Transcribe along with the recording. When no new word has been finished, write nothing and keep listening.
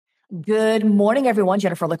Good morning, everyone.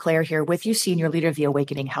 Jennifer LeClaire here with you, Senior Leader of the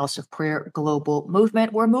Awakening House of Prayer Global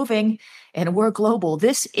Movement. We're moving and we're global.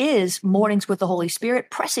 This is Mornings with the Holy Spirit,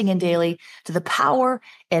 pressing in daily to the power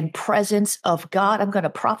and presence of God. I'm going to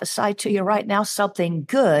prophesy to you right now. Something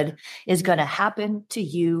good is going to happen to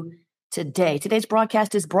you today. Today's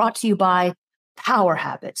broadcast is brought to you by Power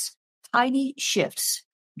Habits. Tiny shifts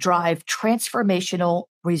drive transformational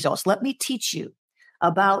results. Let me teach you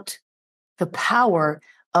about the power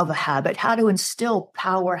of a habit, how to instill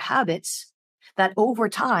power habits that over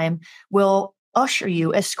time will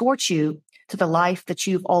escort you to the life that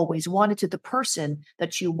you've always wanted, to the person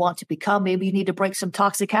that you want to become. Maybe you need to break some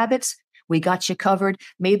toxic habits. We got you covered.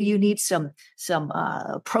 Maybe you need some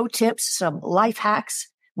pro tips, some life hacks.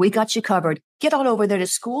 We got you covered. Get on over there to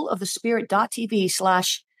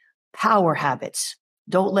schoolofthespirit.tv/power habits.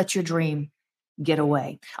 Don't let your dream get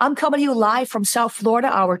away. I'm coming to you live from South Florida.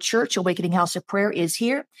 Our church, Awakening House of Prayer, is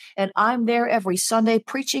here, and I'm there every Sunday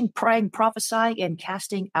preaching, praying, prophesying, and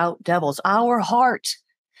casting out devils. Our heart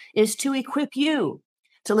is to equip you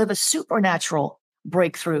to live a supernatural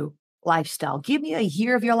breakthrough lifestyle. Give me a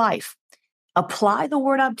year of your life. Apply the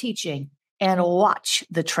word I'm teaching and watch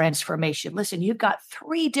the transformation. Listen, you've got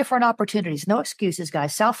 3 different opportunities. No excuses,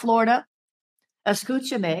 guys. South Florida,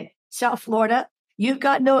 escúchame, South Florida, you've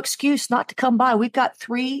got no excuse not to come by. We've got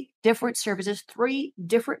 3 different services, 3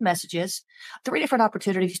 different messages, 3 different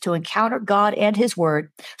opportunities to encounter God and his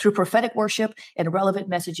word through prophetic worship and relevant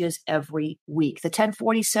messages every week. The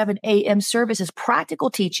 1047 a.m. service is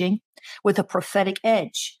practical teaching with a prophetic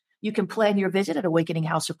edge. You can plan your visit at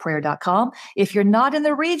awakeninghouseofprayer.com. If you're not in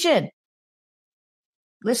the region,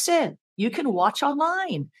 listen, you can watch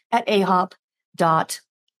online at ahop.online.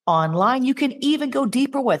 You can even go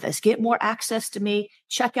deeper with us, get more access to me,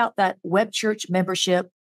 check out that web church membership,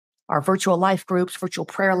 our virtual life groups, virtual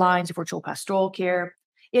prayer lines, virtual pastoral care.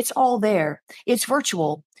 It's all there. It's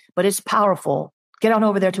virtual, but it's powerful. Get on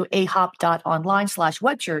over there to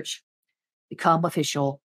ahop.online/webchurch. Become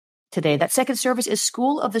official today. That second service is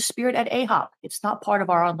School of the Spirit at AHOP. It's not part of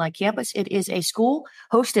our online campus. It is a school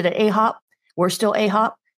hosted at AHOP. We're still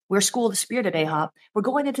AHOP. We're School of the Spirit at AHOP. We're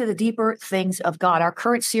going into the deeper things of God. Our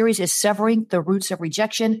current series is Severing the Roots of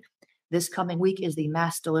Rejection. This coming week is the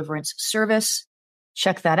Mass Deliverance Service.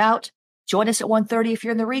 Check that out. Join us at 1:30 if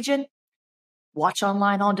you're in the region. Watch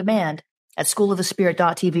online on demand at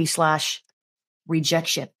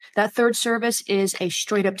schoolofthespirit.tv/rejection. That third service is a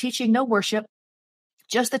straight up teaching, no worship,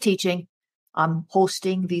 just the teaching. I'm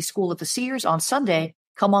hosting the School of the Seers on Sunday.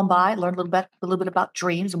 Come on by, learn a little bit about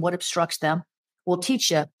dreams and what obstructs them. We'll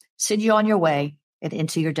teach you, send you on your way and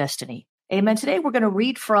into your destiny. Amen. Today we're going to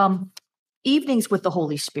read from Evenings with the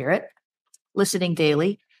Holy Spirit, listening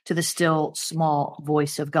daily to the still small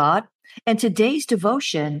voice of God. And today's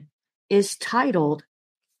devotion is titled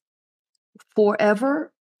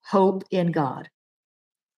Forever Hope in God.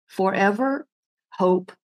 Forever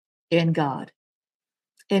Hope in God.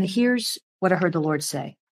 And here's what I heard the Lord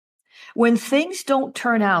say. When things don't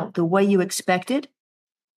turn out the way you expected,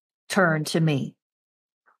 turn to me.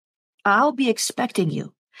 I'll be expecting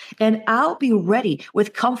you, and I'll be ready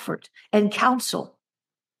with comfort and counsel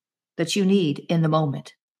that you need in the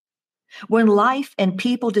moment. When life and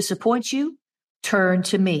people disappoint you, turn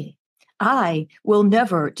to me. I will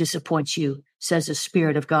never disappoint you, says the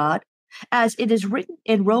Spirit of God. As it is written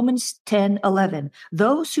in Romans 10:11,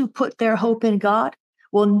 those who put their hope in God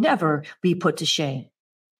will never be put to shame.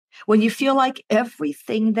 When you feel like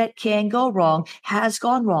everything that can go wrong has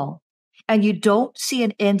gone wrong and you don't see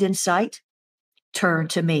an end in sight, turn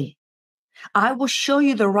to me. I will show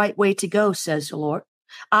you the right way to go, says the Lord.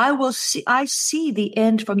 I see the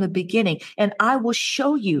end from the beginning, and I will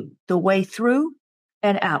show you the way through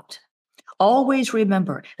and out. Always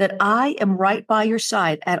remember that I am right by your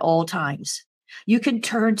side at all times. You can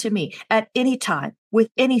turn to me at any time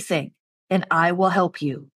with anything, and I will help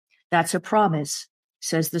you. That's a promise,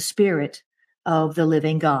 says the Spirit of the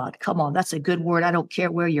living God. Come on, that's a good word. I don't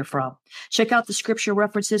care where you're from. Check out the scripture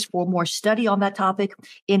references for more study on that topic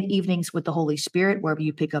in Evenings with the Holy Spirit, wherever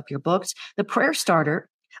you pick up your books. The prayer starter,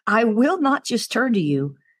 I will not just turn to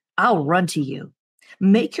you, I'll run to you.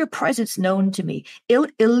 Make your presence known to me.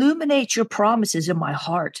 Illuminate your promises in my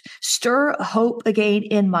heart. Stir hope again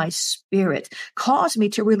in my spirit. Cause me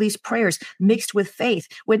to release prayers mixed with faith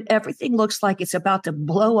when everything looks like it's about to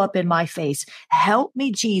blow up in my face. Help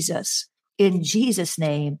me, Jesus. In Jesus'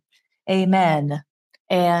 name, amen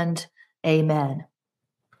and amen.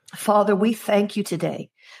 Father, we thank you today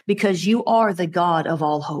because you are the God of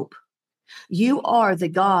all hope. You are the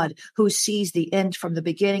God who sees the end from the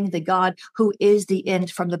beginning, the God who is the end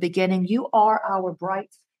from the beginning. You are our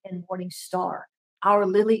bright and morning star. our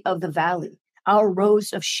lily of the valley, our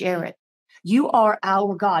rose of Sharon. You are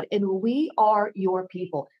our God, and we are your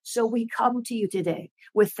people. So we come to you today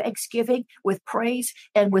with thanksgiving, with praise,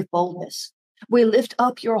 and with boldness. We lift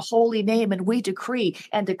up your holy name, and we decree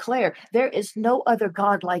and declare there is no other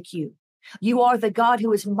God like you. You are the God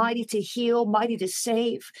who is mighty to heal, mighty to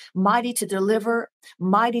save, mighty to deliver,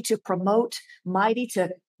 mighty to promote, mighty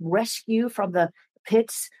to rescue from the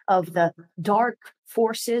pits of the dark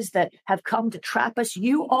forces that have come to trap us.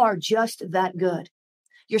 You are just that good.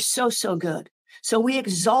 You're so, so good. So we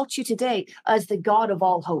exalt you today as the God of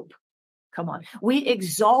all hope. Come on. We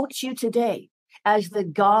exalt you today as the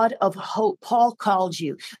God of hope. Paul called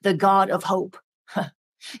you the God of hope.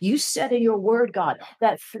 You said in your word, God,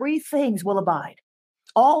 that three things will abide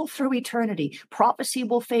all through eternity. Prophecy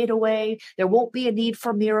will fade away. There won't be a need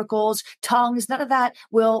for miracles, tongues. None of that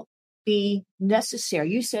will be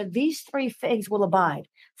necessary. You said these three things will abide: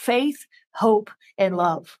 faith, hope, and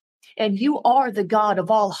love. And you are the God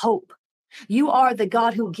of all hope. You are the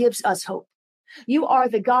God who gives us hope. You are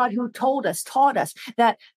the God who taught us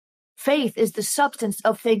that faith is the substance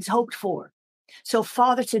of things hoped for. So,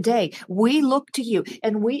 Father, today we look to you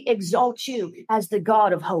and we exalt you as the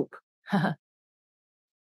God of hope.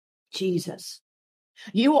 Jesus,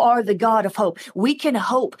 you are the God of hope. We can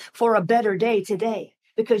hope for a better day today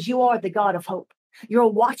because you are the God of hope. You're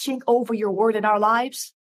watching over your word in our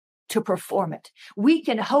lives to perform it. We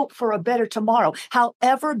can hope for a better tomorrow.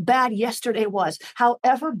 However bad yesterday was,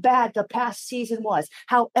 however bad the past season was,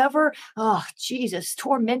 however,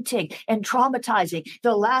 tormenting and traumatizing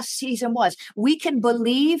the last season was, we can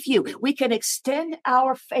believe you. We can extend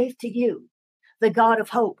our faith to you, the God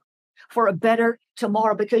of hope, for a better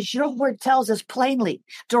tomorrow, because your word tells us plainly,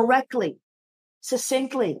 directly,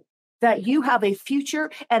 succinctly, that you have a future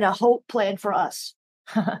and a hope plan for us.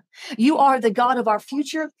 You are the God of our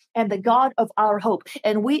future and the God of our hope.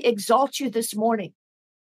 And we exalt you this morning.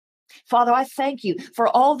 Father, I thank you for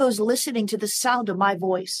all those listening to the sound of my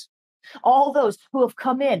voice, all those who have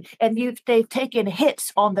come in and they've taken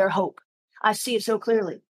hits on their hope. I see it so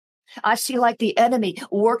clearly. I see like the enemy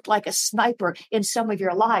worked like a sniper in some of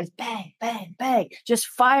your lives. Bang, bang, bang, just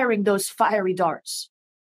firing those fiery darts.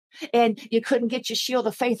 And you couldn't get your shield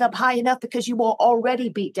of faith up high enough because you were already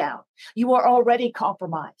beat down. You were already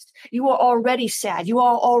compromised. You were already sad. You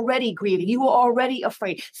are already grieving. You were already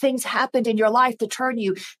afraid. Things happened in your life to turn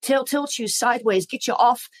you, tilt you sideways, get you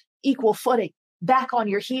off equal footing, back on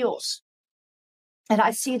your heels. And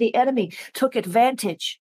I see the enemy took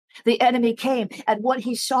advantage. The enemy came, and what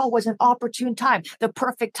he saw was an opportune time, the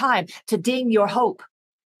perfect time to ding your hope,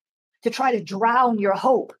 to try to drown your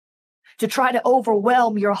hope, to try to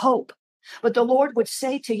overwhelm your hope. But the Lord would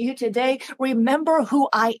say to you today, remember who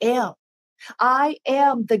I am. I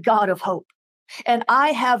am the God of hope, and I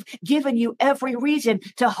have given you every reason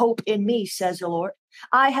to hope in me, says the Lord.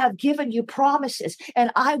 I have given you promises,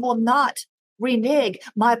 and I will not renege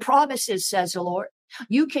my promises, says the Lord.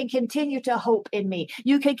 You can continue to hope in me.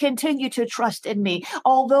 You can continue to trust in me.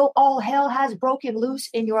 Although all hell has broken loose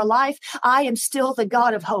in your life, I am still the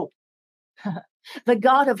God of hope. The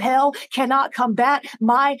God of hell cannot combat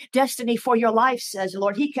my destiny for your life, says the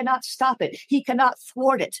Lord. He cannot stop it. He cannot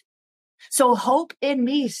thwart it. So hope in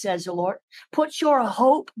me, says the Lord. Put your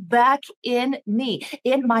hope back in me,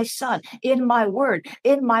 in my Son, in my word,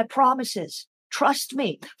 in my promises. Trust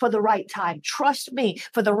me for the right time. Trust me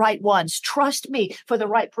for the right ones. Trust me for the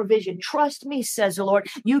right provision. Trust me, says the Lord.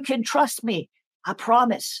 You can trust me. I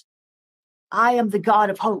promise. I am the God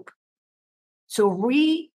of hope. So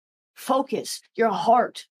refocus your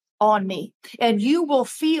heart on me, and you will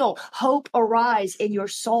feel hope arise in your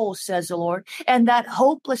soul, says the Lord. And that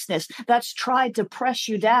hopelessness that's tried to press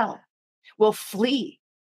you down will flee.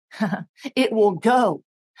 It will go.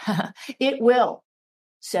 It will,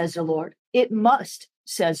 says the Lord. It must,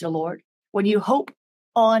 says the Lord. When you hope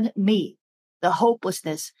on me, the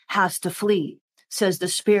hopelessness has to flee, says the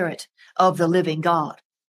Spirit of the living God.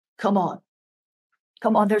 Come on.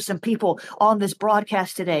 Come on, there's some people on this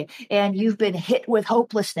broadcast today, and you've been hit with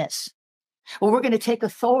hopelessness. Well, we're going to take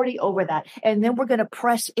authority over that, and then we're going to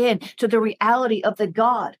press in to the reality of the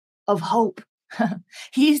God of hope.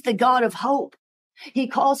 He's the God of hope. He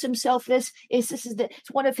calls himself this. It's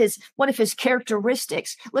one of his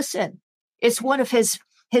characteristics. Listen, it's one of his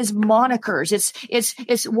monikers.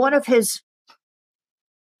 It's one of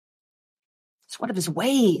his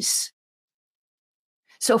ways.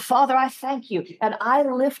 So, Father, I thank you, and I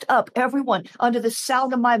lift up everyone under the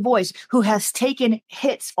sound of my voice who has taken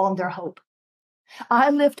hits on their hope.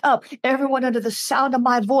 I lift up everyone under the sound of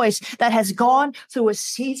my voice that has gone through a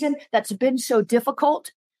season that's been so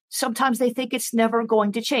difficult, Sometimes they think it's never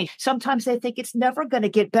going to change. Sometimes they think it's never going to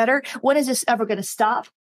get better. When is this ever going to stop?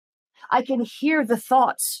 I can hear the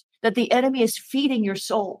thoughts that the enemy is feeding your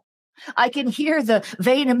soul. I can hear the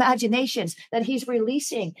vain imaginations that he's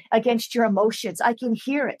releasing against your emotions. I can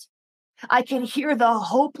hear it. I can hear the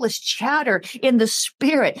hopeless chatter in the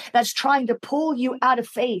spirit that's trying to pull you out of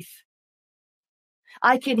faith.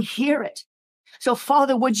 I can hear it. So,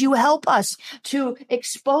 Father, would you help us to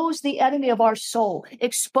expose the enemy of our soul,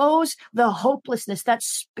 expose the hopelessness, that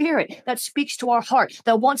spirit that speaks to our heart,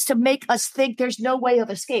 that wants to make us think there's no way of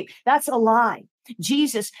escape. That's a lie.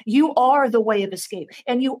 Jesus, you are the way of escape,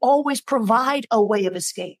 and you always provide a way of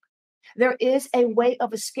escape. There is a way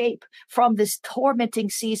of escape from this tormenting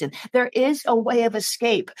season. There is a way of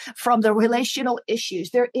escape from the relational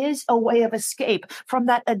issues. There is a way of escape from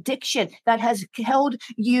that addiction that has held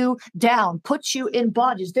you down, put you in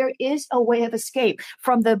bondage. There is a way of escape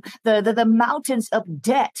from the mountains of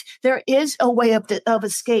debt. There is a way of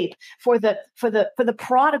escape for the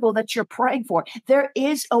prodigal that you're praying for. There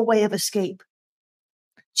is a way of escape.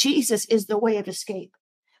 Jesus is the way of escape.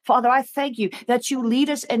 Father, I thank you that you lead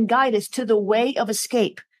us and guide us to the way of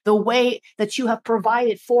escape, the way that you have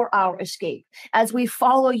provided for our escape. As we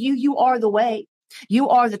follow you, you are the way. You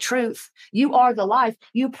are the truth. You are the life.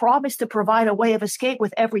 You promise to provide a way of escape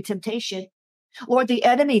with every temptation. Lord, the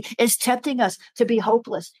enemy is tempting us to be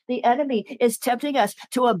hopeless. The enemy is tempting us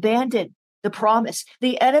to abandon the promise.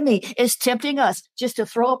 The enemy is tempting us just to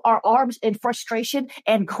throw up our arms in frustration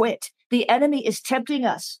and quit. The enemy is tempting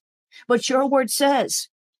us. But your word says,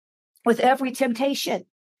 with every temptation,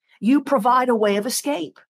 you provide a way of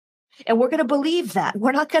escape. And we're going to believe that.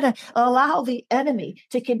 We're not going to allow the enemy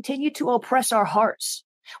to continue to oppress our hearts.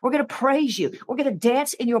 We're going to praise you. We're going to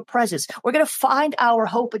dance in your presence. We're going to find our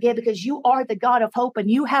hope again because you are the God of hope and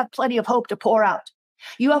you have plenty of hope to pour out.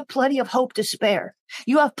 You have plenty of hope to spare.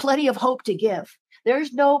 You have plenty of hope to give.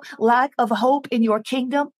 There's no lack of hope in your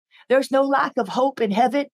kingdom. There's no lack of hope in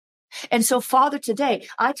heaven. And so, Father, today,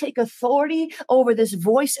 I take authority over this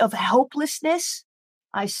voice of helplessness.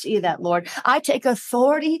 I see that, Lord. I take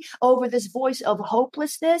authority over this voice of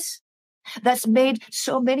hopelessness that's made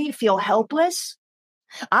so many feel helpless.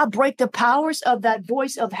 I break the powers of that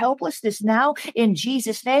voice of helplessness now in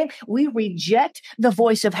Jesus' name. We reject the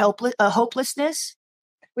voice of hopelessness.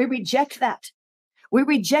 We reject that. We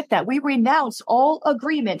reject that. We renounce all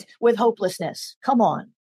agreement with hopelessness. Come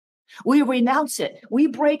on. We renounce it. We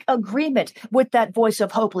break agreement with that voice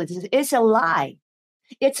of hopelessness. It's a lie.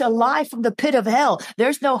 It's a lie from the pit of hell.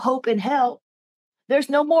 There's no hope in hell. There's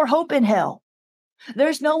no more hope in hell.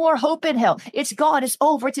 There's no more hope in hell. It's gone. It's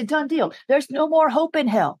over. It's a done deal. There's no more hope in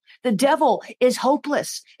hell. The devil is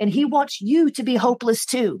hopeless, and he wants you to be hopeless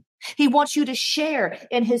too. He wants you to share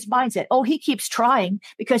in his mindset. Oh, he keeps trying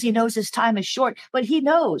because he knows his time is short, but he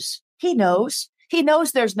knows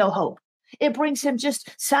there's no hope. It brings him just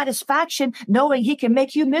satisfaction knowing he can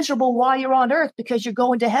make you miserable while you're on earth because you're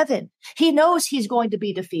going to heaven. He knows he's going to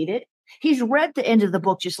be defeated. He's read the end of the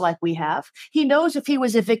book just like we have. He knows if he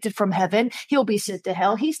was evicted from heaven, he'll be sent to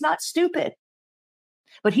hell. He's not stupid,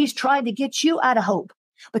 but he's trying to get you out of hope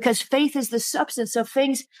because faith is the substance of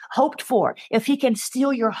things hoped for. If he can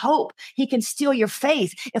steal your hope, he can steal your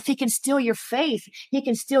faith. If he can steal your faith, he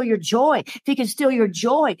can steal your joy. If he can steal your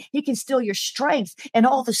joy, he can steal your strength. And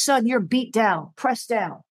all of a sudden you're beat down, pressed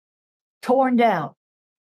down, torn down,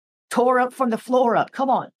 tore up from the floor up. Come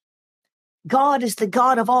on. God is the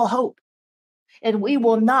God of all hope. And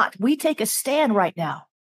we take a stand right now.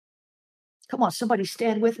 Come on, somebody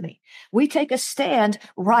stand with me. We take a stand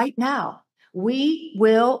right now. We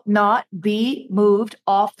will not be moved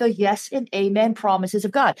off the yes and amen promises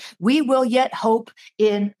of God. We will yet hope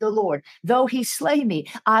in the Lord. Though he slay me,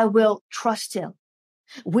 I will trust him.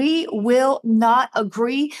 We will not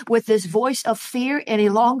agree with this voice of fear any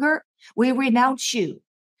longer. We renounce you.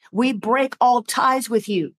 We break all ties with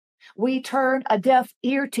you. We turn a deaf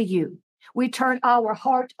ear to you. We turn our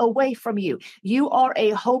heart away from you. You are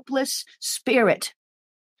a hopeless spirit.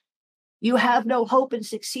 You have no hope in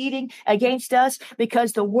succeeding against us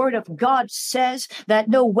because the word of God says that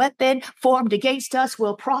no weapon formed against us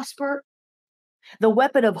will prosper. The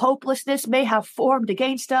weapon of hopelessness may have formed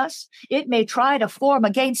against us. It may try to form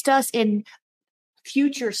against us in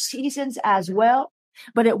future seasons as well,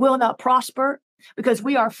 but it will not prosper because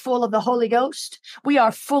we are full of the Holy Ghost. We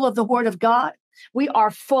are full of the word of God. We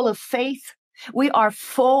are full of faith. We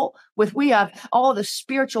have all the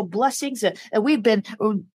spiritual blessings and we've been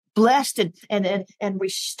blessed and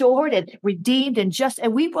restored and redeemed and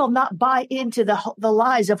we will not buy into the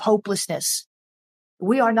lies of hopelessness.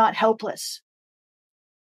 We are not helpless.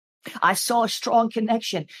 I saw a strong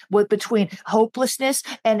connection between hopelessness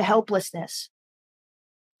and helplessness.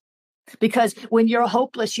 Because when you're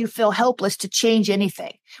hopeless, you feel helpless to change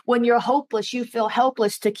anything. When you're hopeless, you feel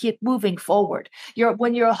helpless to keep moving forward.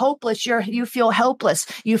 When you're hopeless, you feel helpless.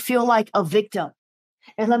 You feel like a victim.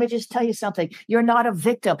 And let me just tell you something. You're not a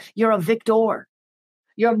victim. You're a victor.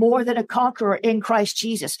 You're more than a conqueror in Christ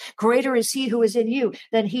Jesus. Greater is he who is in you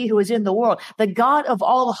than he who is in the world. The God of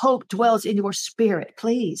all hope dwells in your spirit.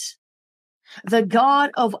 Please. The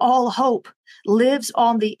God of all hope lives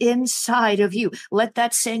on the inside of you. Let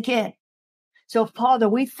that sink in. So, Father,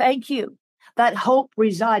 we thank you that hope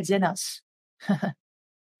resides in us.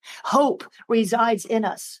 Hope resides in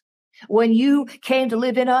us. When you came to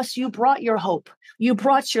live in us, you brought your hope. You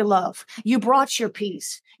brought your love. You brought your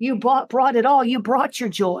peace. You brought it all. You brought your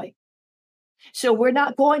joy. So we're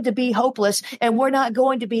not going to be hopeless and we're not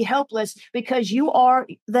going to be helpless because you are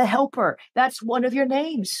the helper. That's one of your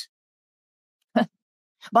names.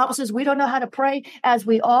 Bible says we don't know how to pray as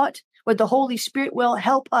we ought, but the Holy Spirit will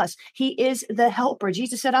help us. He is the helper.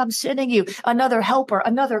 Jesus said, I'm sending you another helper,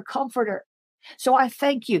 another comforter. So I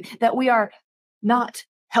thank you that we are not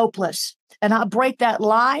helpless. And I break that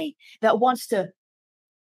lie that wants to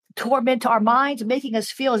torment our minds, making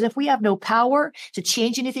us feel as if we have no power to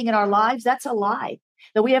change anything in our lives. That's a lie.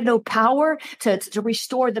 That we have no power to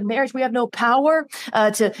restore the marriage. We have no power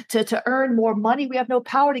to earn more money. We have no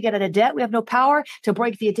power to get out of debt. We have no power to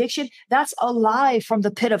break the addiction. That's a lie from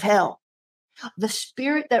the pit of hell. The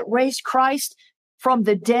Spirit that raised Christ from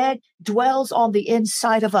the dead dwells on the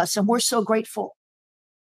inside of us, and we're so grateful.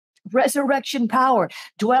 Resurrection power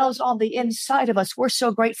dwells on the inside of us. We're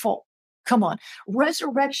so grateful. Come on.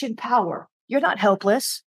 Resurrection power. You're not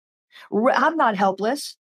helpless. I'm not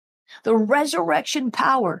helpless. The resurrection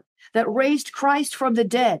power that raised Christ from the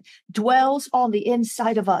dead dwells on the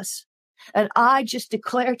inside of us. And I just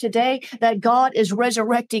declare today that God is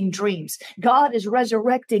resurrecting dreams. God is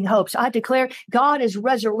resurrecting hopes. I declare God is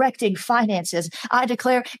resurrecting finances. I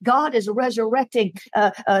declare God is resurrecting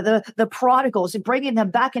the prodigals and bringing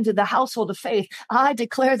them back into the household of faith. I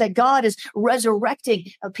declare that God is resurrecting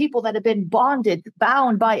people that have been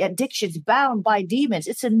bound by addictions, bound by demons.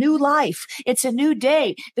 It's a new life. It's a new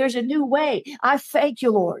day. There's a new way. I thank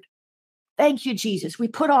you, Lord. Thank you, Jesus. We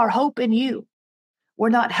put our hope in you. We're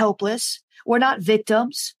not helpless. We're not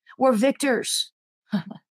victims. We're victors.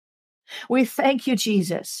 We thank you,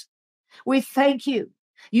 Jesus. We thank you.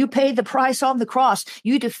 You paid the price on the cross.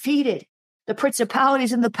 You defeated the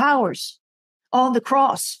principalities and the powers on the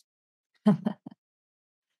cross.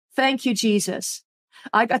 Thank you, Jesus.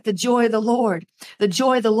 I got the joy of the Lord. The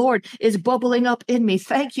joy of the Lord is bubbling up in me.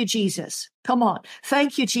 Thank you, Jesus. Come on.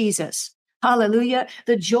 Thank you, Jesus. Hallelujah.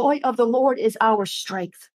 The joy of the Lord is our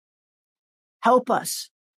strength. Help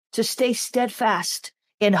us to stay steadfast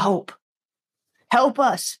in hope. Help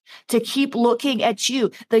us to keep looking at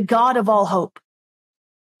you, the God of all hope.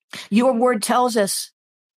 Your word tells us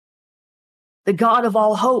the God of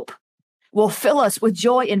all hope will fill us with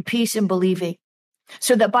joy and peace in believing,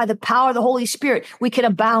 so that by the power of the Holy Spirit, we can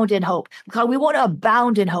abound in hope. Because we want to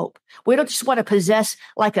abound in hope. We don't just want to possess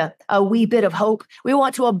like a wee bit of hope. We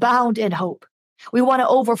want to abound in hope. We want to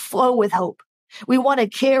overflow with hope. We want to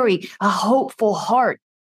carry a hopeful heart,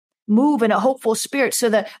 move in a hopeful spirit, so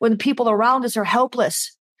that when people around us are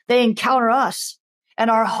helpless, they encounter us and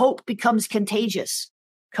our hope becomes contagious.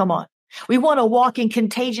 Come on. We want to walk in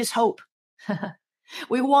contagious hope.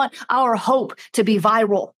 We want our hope to be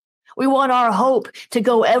viral. We want our hope to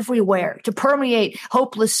go everywhere, to permeate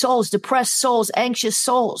hopeless souls, depressed souls, anxious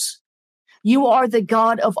souls. You are the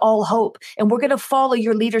God of all hope, and we're going to follow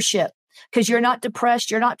your leadership because you're not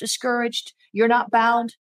depressed, you're not discouraged, you're not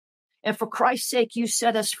bound. And for Christ's sake, you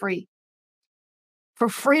set us free. For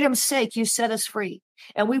freedom's sake, you set us free.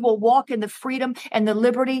 And we will walk in the freedom and the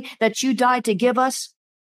liberty that you died to give us.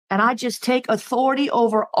 And I just take authority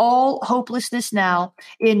over all hopelessness now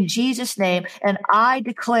in Jesus' name. And I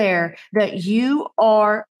declare that you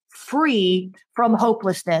are free from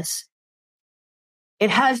hopelessness. It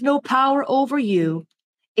has no power over you.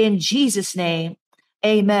 In Jesus' name,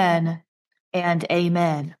 amen and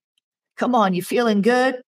amen. Come on, you feeling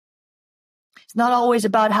good? It's not always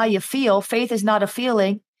about how you feel. Faith is not a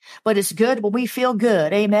feeling, but it's good when we feel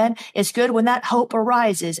good. Amen. It's good when that hope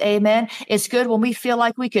arises. Amen. It's good when we feel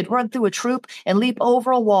like we could run through a troop and leap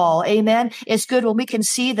over a wall. Amen. It's good when we can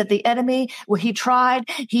see that the enemy, when he tried,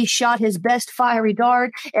 he shot his best fiery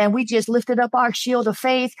dart, and we just lifted up our shield of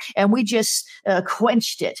faith and we just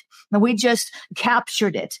quenched it. And we just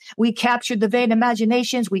captured it. We captured the vain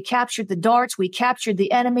imaginations. We captured the darts. We captured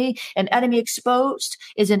the enemy. An enemy exposed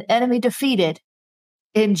is an enemy defeated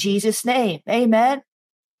in Jesus' name. Amen.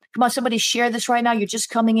 Come on, somebody share this right now. You're just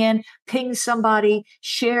coming in, ping somebody,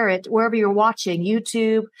 share it wherever you're watching,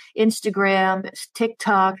 YouTube, Instagram,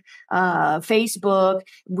 TikTok, Facebook,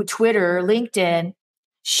 Twitter, LinkedIn.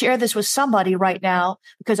 Share this with somebody right now,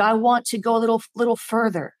 because I want to go a little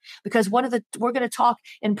further, because we're going to talk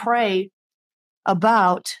and pray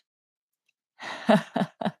about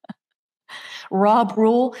Rob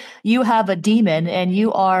Rule. You have a demon and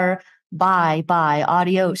you are bye,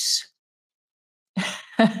 adios.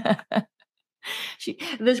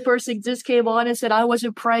 This person just came on and said, I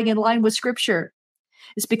wasn't praying in line with scripture.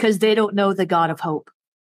 It's because they don't know the God of hope.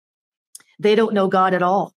 They don't know God at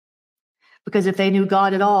all. Because if they knew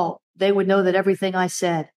God at all, they would know that everything I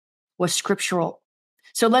said was scriptural.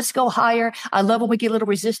 So let's go higher. I love when we get a little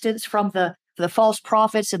resistance from the false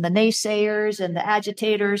prophets and the naysayers and the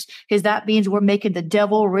agitators, because that means we're making the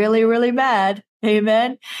devil really, really mad.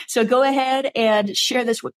 Amen. So go ahead and share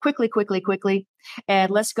this quickly. And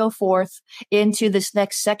let's go forth into this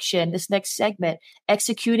next section, this next segment,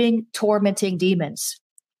 executing tormenting demons.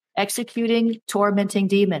 Executing tormenting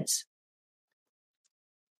demons.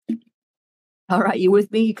 All right, you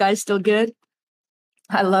with me? You guys still good?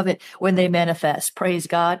 I love it when they manifest. Praise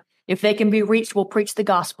God. If they can be reached, we'll preach the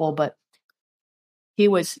gospel. But he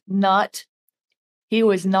was not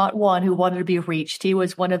one who wanted to be reached. He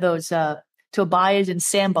was one of those Tobias and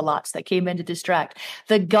Sanballats that came in to distract.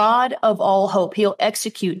 The God of all hope, he'll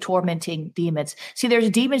execute tormenting demons. See, there's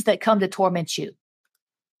demons that come to torment you.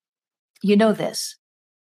 You know this.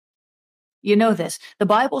 You know this. The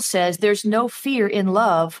Bible says there's no fear in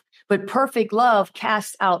love, but perfect love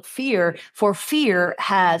casts out fear, for fear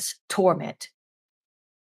has torment.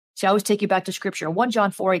 See, I always take you back to scripture. 1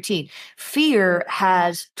 John 4:18. Fear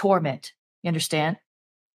has torment. You understand?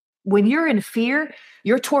 When you're in fear,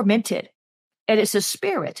 you're tormented. And it's a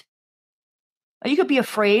spirit. You could be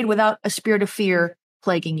afraid without a spirit of fear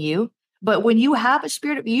plaguing you. But when you have a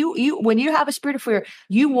spirit of when you have a spirit of fear,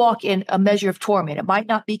 you walk in a measure of torment. It might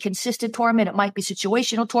not be consistent torment. It might be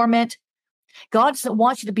situational torment. God doesn't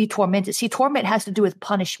want you to be tormented. See, torment has to do with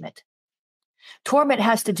punishment. Torment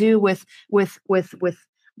has to do with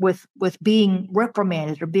being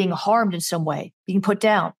reprimanded or being harmed in some way, being put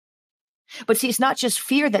down. But see, it's not just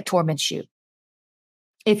fear that torments you.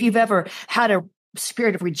 If you've ever had a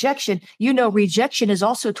spirit of rejection, you know rejection is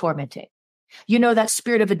also tormenting. You know that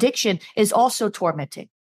spirit of addiction is also tormenting.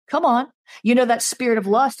 Come on. You know that spirit of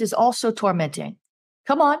lust is also tormenting.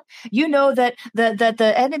 Come on. You know that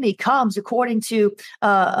the enemy comes according to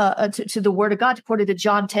the word of God, according to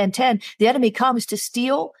John 10:10. The enemy comes to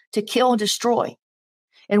steal, to kill, and destroy.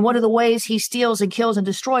 And one of the ways he steals and kills and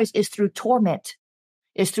destroys is through torment.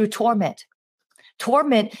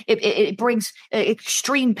 Torment, it brings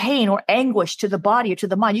extreme pain or anguish to the body or to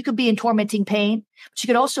the mind. You could be in tormenting pain, but you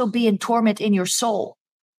could also be in torment in your soul.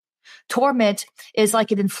 Torment is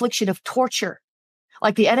like an infliction of torture.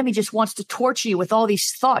 Like the enemy just wants to torture you with all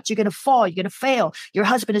these thoughts. You're going to fall. You're going to fail. Your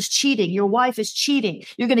husband is cheating. Your wife is cheating.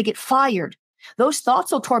 You're going to get fired. Those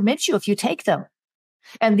thoughts will torment you if you take them.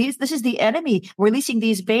 And this is the enemy releasing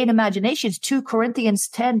these vain imaginations. 2 Corinthians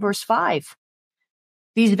 10 verse 5.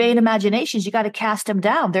 These vain imaginations, you got to cast them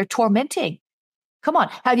down. They're tormenting. Come on.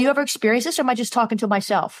 Have you ever experienced this, or am I just talking to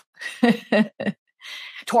myself?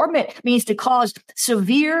 Torment means to cause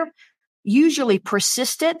severe, usually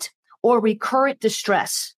persistent or recurrent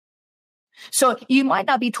distress. So you might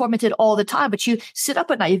not be tormented all the time, but you sit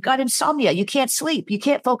up at night. You've got insomnia. You can't sleep. You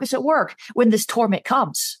can't focus at work when this torment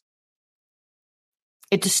comes.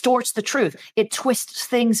 It distorts the truth. It twists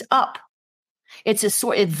things up. It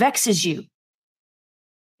vexes you.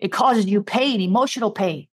 It causes you pain, emotional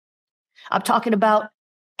pain. I'm talking about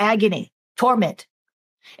agony, torment.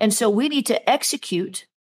 And so we need to execute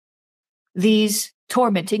these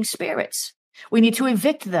tormenting spirits. We need to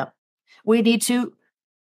evict them. We need to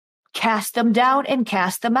cast them down and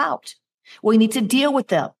cast them out. We need to deal with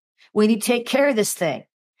them. We need to take care of this thing.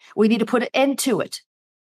 We need to put an end to it.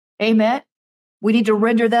 Amen. We need to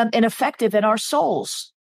render them ineffective in our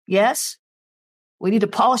souls. Yes. We need to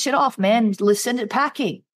polish it off, man. Send it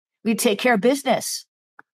packing. We take care of business.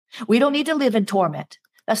 We don't need to live in torment.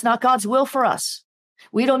 That's not God's will for us.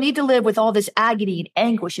 We don't need to live with all this agony and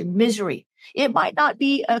anguish and misery. It might not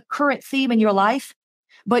be a current theme in your life,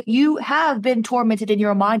 but you have been tormented in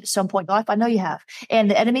your mind at some point in life. I know you have.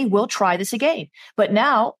 And the enemy will try this again. But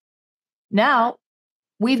now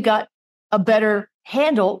we've got a better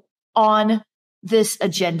handle on this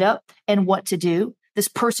agenda and what to do, this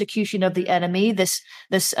persecution of the enemy, this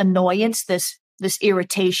annoyance, this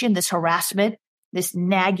irritation, this harassment, this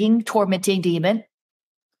nagging, tormenting demon.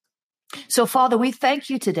 So, Father, we thank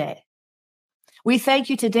you today. We thank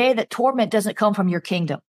you today that torment doesn't come from your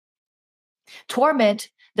kingdom. Torment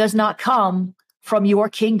does not come from your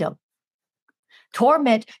kingdom.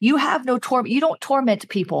 Torment, you have no torment. You don't torment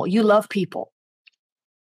people. You love people.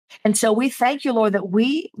 And so we thank you, Lord, that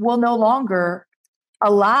we will no longer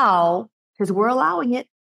allow, because we're allowing it.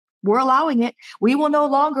 We're allowing it. We will no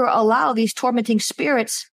longer allow these tormenting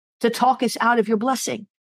spirits to talk us out of your blessing.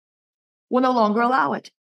 We'll no longer allow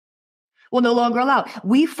it. We'll no longer allow it.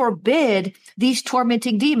 We forbid these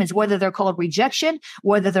tormenting demons, whether they're called rejection,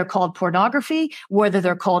 whether they're called pornography, whether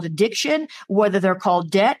they're called addiction, whether they're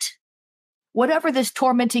called debt, whatever this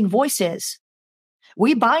tormenting voice is,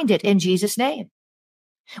 we bind it in Jesus' name.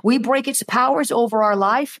 We break its powers over our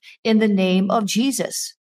life in the name of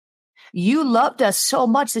Jesus. You loved us so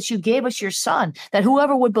much that you gave us your son, that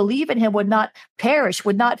whoever would believe in him would not perish,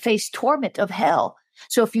 would not face torment of hell.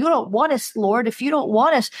 So if you don't want us, Lord, if you don't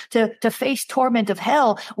want us to face torment of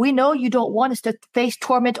hell, we know you don't want us to face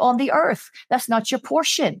torment on the earth. That's not your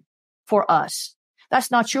portion for us.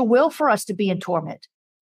 That's not your will for us to be in torment.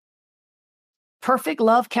 Perfect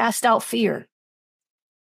love casts out fear.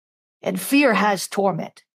 And fear has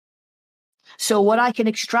torment. So what I can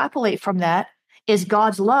extrapolate from that is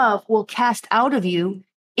God's love will cast out of you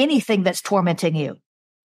anything that's tormenting you.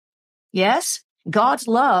 Yes, God's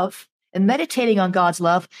love and meditating on God's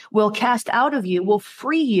love will cast out of you, will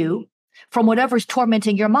free you from whatever's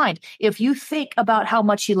tormenting your mind. If you think about how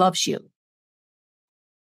much he loves you,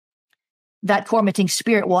 that tormenting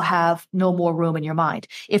spirit will have no more room in your mind.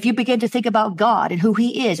 If you begin to think about God and who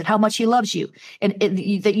he is and how much he loves you, and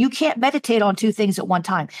that you can't meditate on two things at one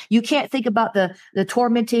time. You can't think about the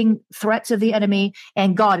tormenting threats of the enemy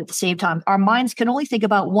and God at the same time. Our minds can only think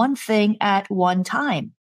about one thing at one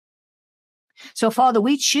time. So, Father,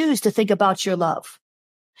 we choose to think about your love.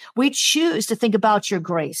 We choose to think about your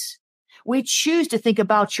grace. We choose to think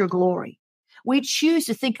about your glory. We choose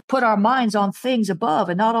to put our minds on things above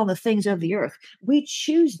and not on the things of the earth. We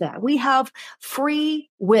choose that. We have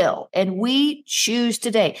free will, and we choose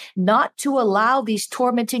today not to allow these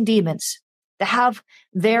tormenting demons to have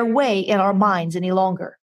their way in our minds any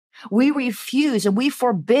longer. We refuse and we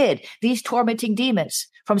forbid these tormenting demons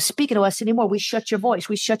from speaking to us anymore. We shut your voice.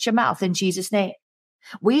 We shut your mouth in Jesus' name.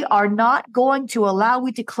 We are not going to allow,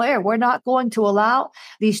 we declare, we're not going to allow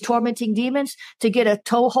these tormenting demons to get a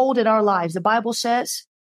toehold in our lives. The Bible says,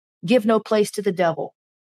 give no place to the devil.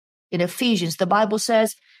 In Ephesians, the Bible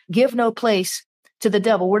says, give no place to the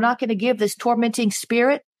devil. We're not going to give this tormenting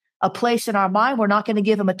spirit a place in our mind. We're not going to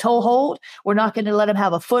give him a toehold. We're not going to let him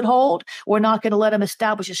have a foothold. We're not going to let him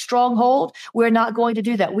establish a stronghold. We're not going to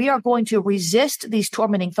do that. We are going to resist these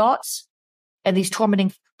tormenting thoughts, and these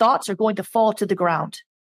tormenting thoughts are going to fall to the ground.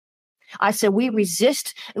 I said, we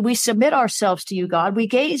resist, we submit ourselves to you, God. We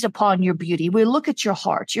gaze upon your beauty. We look at your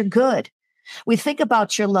heart. You're good. We think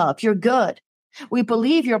about your love. You're good. We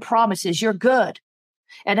believe your promises. You're good.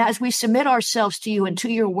 And as we submit ourselves to you and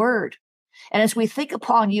to your word, and as we think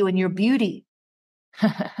upon you and your beauty,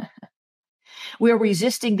 we're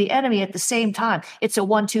resisting the enemy at the same time. It's a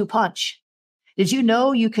 1-2 punch. Did you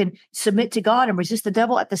know you can submit to God and resist the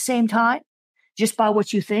devil at the same time? Just by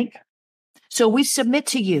what you think. So we submit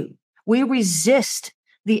to you. We resist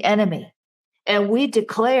the enemy and we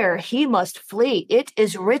declare he must flee. It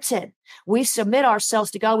is written. We submit ourselves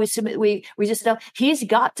to God. We resist the devil. He's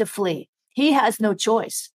got to flee. He has no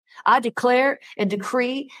choice. I declare and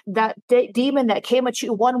decree that demon that came at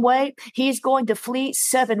you one way, he's going to flee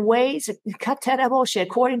 7 ways.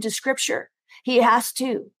 According to scripture, he has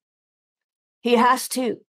to. He has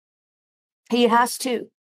to. He has to.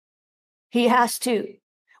 He has to.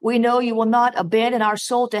 We know you will not abandon our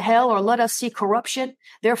soul to hell or let us see corruption.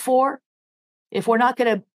 Therefore, if we're not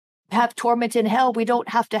going to have torment in hell, we don't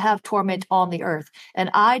have to have torment on the earth. And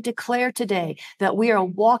I declare today that we are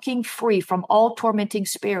walking free from all tormenting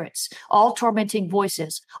spirits, all tormenting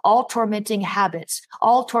voices, all tormenting habits,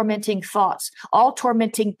 all tormenting thoughts, all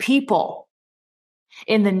tormenting people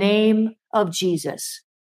in the name of Jesus.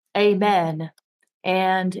 Amen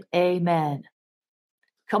and amen.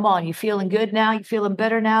 Come on, you feeling good now? You feeling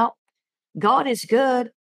better now? God is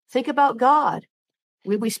good. Think about God.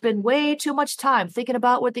 We spend way too much time thinking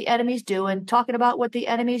about what the enemy's doing, talking about what the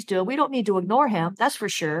enemy's doing. We don't need to ignore him, that's for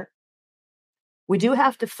sure. We do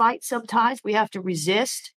have to fight sometimes. We have to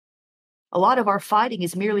resist. A lot of our fighting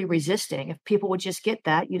is merely resisting. If people would just get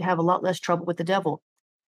that, you'd have a lot less trouble with the devil.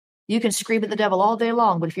 You can scream at the devil all day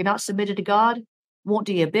long, but if you're not submitted to God, it won't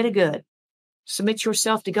do you a bit of good. Submit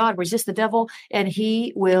yourself to God, resist the devil, and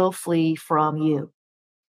he will flee from you.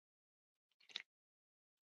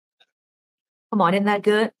 Come on, isn't that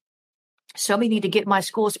good? Some of you need to get in my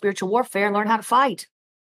school of spiritual warfare and learn how to fight.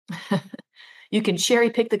 You can cherry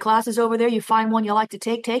pick the classes over there. You find one you like to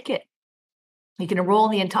take it. You can enroll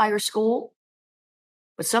in the entire school.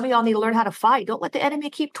 But some of y'all need to learn how to fight. Don't let the enemy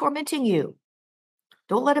keep tormenting you.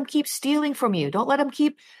 Don't let him keep stealing from you. Don't let him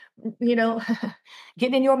keep, getting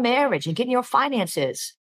in your marriage and getting your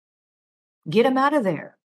finances. Get him out of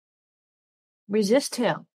there. Resist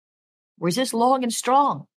him. Resist long and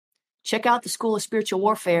strong. Check out the School of Spiritual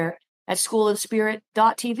Warfare at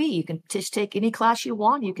schoolofthespirit.tv. You can just take any class you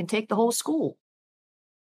want. You can take the whole school.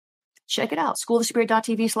 Check it out.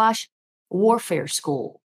 schoolofthespirit.tv/warfare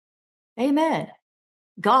school. Amen.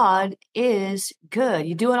 God is good.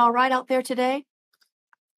 You doing all right out there today?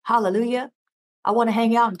 Hallelujah. I want to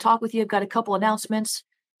hang out and talk with you. I've got a couple announcements.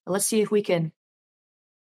 Let's see if we can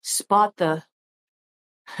spot the...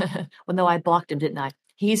 well, no, I blocked him, didn't I?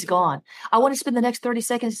 He's gone. I want to spend the next 30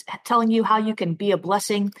 seconds telling you how you can be a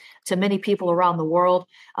blessing to many people around the world.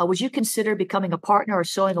 Would you consider becoming a partner or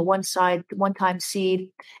sowing a one-time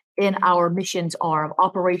seed in our missions arm,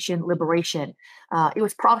 Operation Liberation? It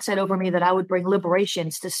was prophesied over me that I would bring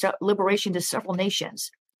liberation to several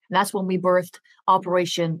nations. And that's when we birthed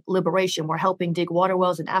Operation Liberation. We're helping dig water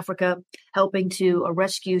wells in Africa, helping to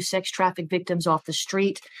rescue sex traffic victims off the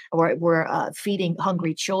street. We're feeding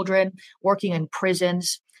hungry children, working in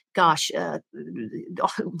prisons. Gosh, we're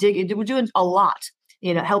doing a lot,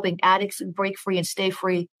 helping addicts break free and stay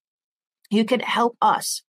free. You can help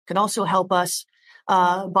us, can also help us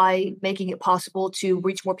by making it possible to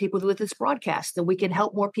reach more people with this broadcast, that we can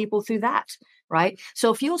help more people through that, right?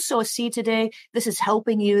 So if you'll sow a seed today, this is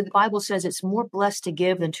helping you. The Bible says it's more blessed to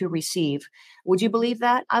give than to receive. Would you believe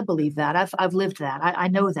that? I believe that. I've lived that. I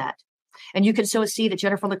know that. And you can sow a seed at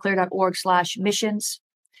jenniferleclaire.org/missions.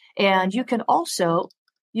 And you can also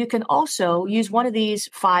use one of these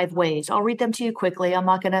 5 ways. I'll read them to you quickly. I'm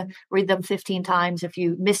not going to read them 15 times. If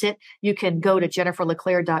you miss it, you can go to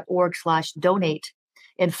jenniferleclaire.org/donate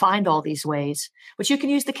and find all these ways. But you can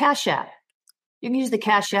use the Cash App. You can use the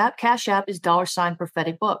Cash App. Cash App is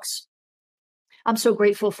 $prophetic books. I'm so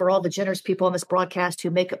grateful for all the generous people on this broadcast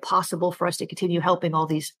who make it possible for us to continue helping all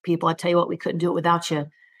these people. I tell you what, we couldn't do it without you.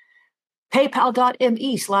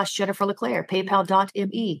 PayPal.me/JenniferLeClaire.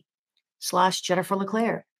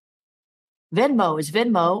 PayPal.me/JenniferLeClaire. Venmo is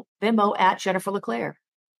Venmo at Jennifer LeClaire.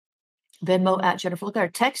 Venmo at Jennifer LeClaire.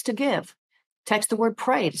 Text to give. Text the word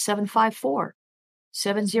pray to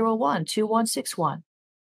 754-701-2161.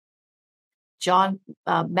 John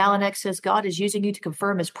Malinek says, God is using you to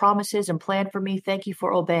confirm his promises and plan for me. Thank you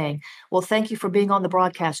for obeying. Well, thank you for being on the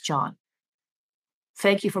broadcast, John.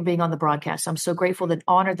 Thank you for being on the broadcast. I'm so grateful and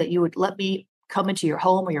honored that you would let me come into your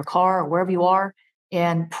home or your car or wherever you are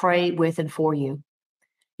and pray with and for you.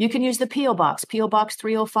 You can use the P.O. Box, P.O. Box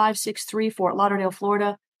 30563, Fort Lauderdale,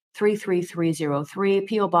 Florida, 33303,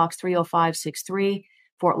 P.O. Box 30563,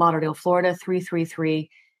 Fort Lauderdale, Florida,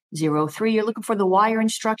 33303. You're looking for the wire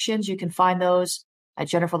instructions. You can find those at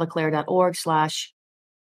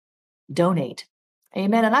jenniferleclaire.org/donate.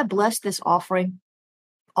 Amen. And I bless this offering,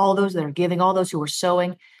 all those that are giving, all those who are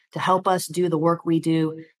sowing to help us do the work we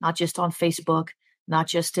do, not just on Facebook, not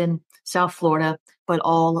just in South Florida, but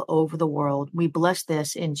all over the world. We bless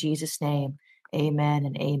this in Jesus' name. Amen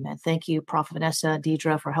and amen. Thank you, Prophet Vanessa,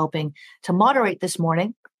 Deidre, for helping to moderate this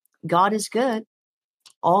morning. God is good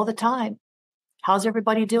all the time. How's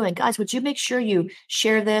everybody doing? Guys, would you make sure you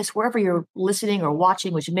share this wherever you're listening or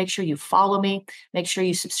watching? Would you make sure you follow me? Make sure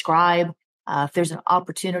you subscribe. If there's an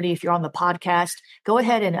opportunity, if you're on the podcast, go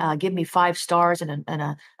ahead and give me 5 stars and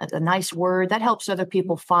a nice word. That helps other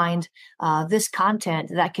people find this content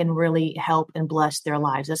that can really help and bless their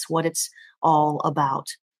lives. That's what it's all about.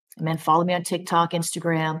 Amen. Follow me on TikTok,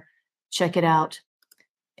 Instagram. Check it out.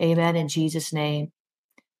 Amen. In Jesus' name.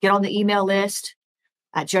 Get on the email list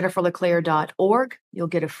at jenniferleclaire.org. You'll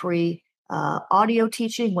get a free audio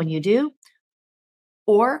teaching when you do.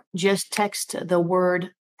 Or just text the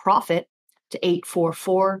word prophet to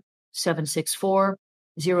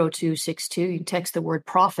 844-764-0262. You can text the word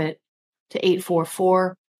prophet to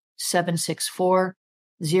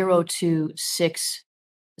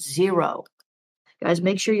 844-764-0260. Guys,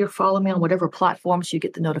 make sure you're following me on whatever platform so you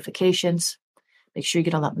get the notifications. Make sure you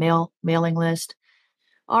get on that mailing list.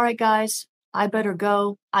 All right, guys, I better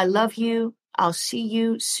go. I love you. I'll see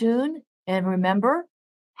you soon. And remember,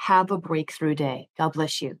 have a breakthrough day. God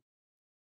bless you.